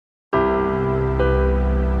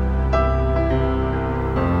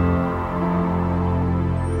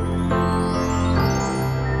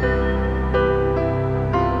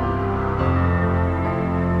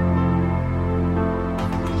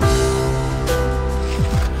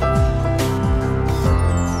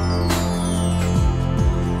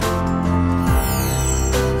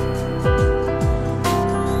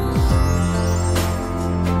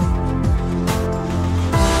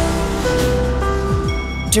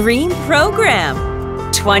Dream Program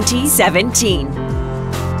 2017.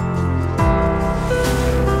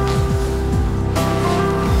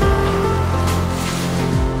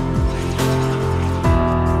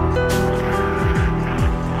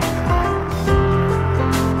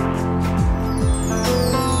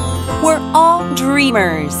 We're all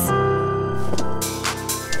dreamers.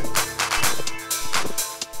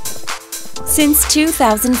 Since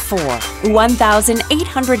 2004,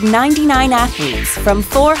 1,899 athletes from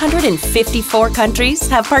 454 countries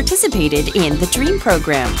have participated in the Dream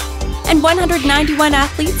Program, and 191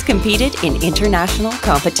 athletes competed in international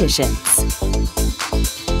competitions.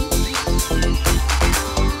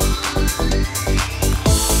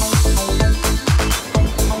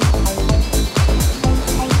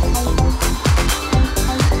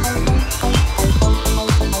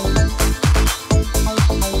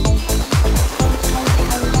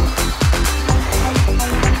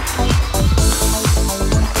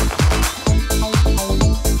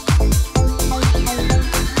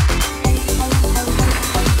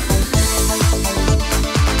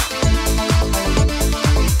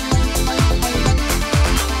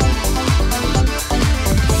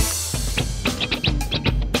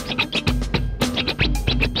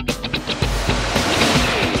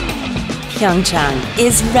 Pyeongchang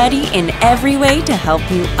is ready in every way to help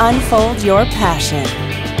you unfold your passion.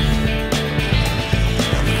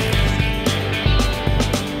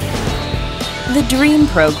 The Dream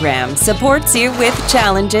Program supports you with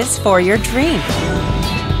challenges for your dream.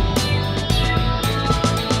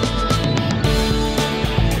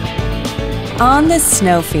 On the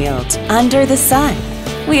snowfield, under the sun,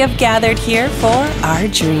 we have gathered here for our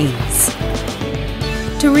dreams.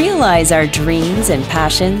 To realize our dreams and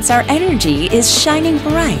passions, our energy is shining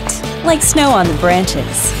bright, like snow on the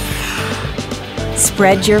branches.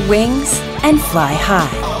 Spread your wings and fly high.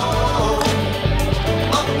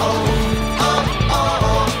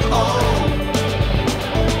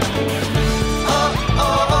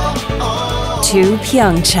 To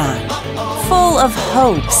Pyeongchang, full of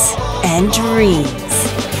hopes and dreams.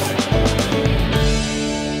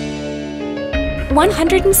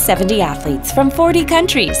 170 athletes from 40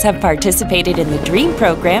 countries have participated in the Dream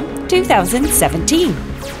Program 2017.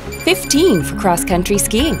 15 for cross-country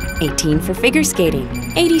skiing, 18 for figure skating,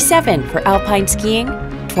 87 for alpine skiing,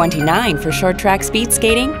 29 for short track speed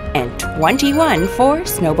skating, and 21 for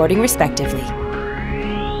snowboarding respectively.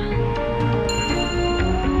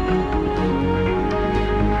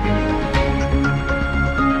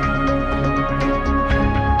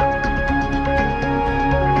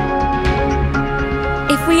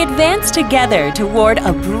 If we advance together toward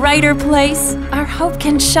a brighter place, our hope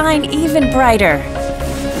can shine even brighter.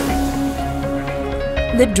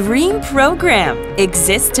 The Dream Program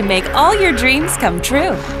exists to make all your dreams come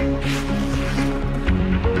true.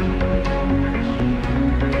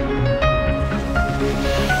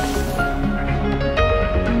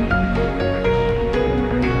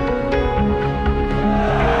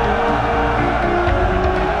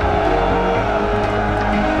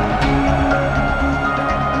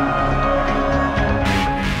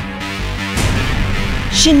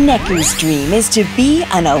 Shineku's dream is to be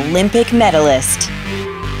an Olympic medalist.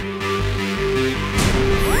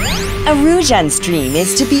 Arujan's dream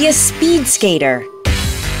is to be a speed skater.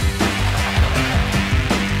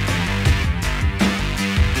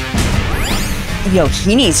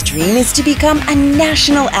 Yohini's dream is to become a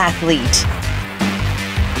national athlete.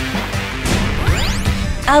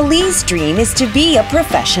 Ali's dream is to be a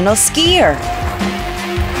professional skier.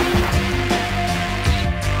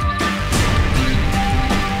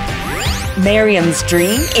 Miriam's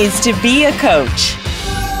dream is to be a coach.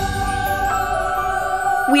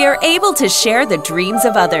 We are able to share the dreams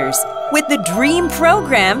of others with the Dream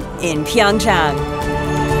Program in Pyeongchang.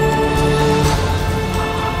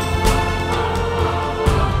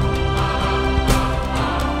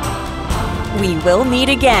 We will meet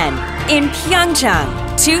again in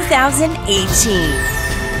Pyeongchang 2018.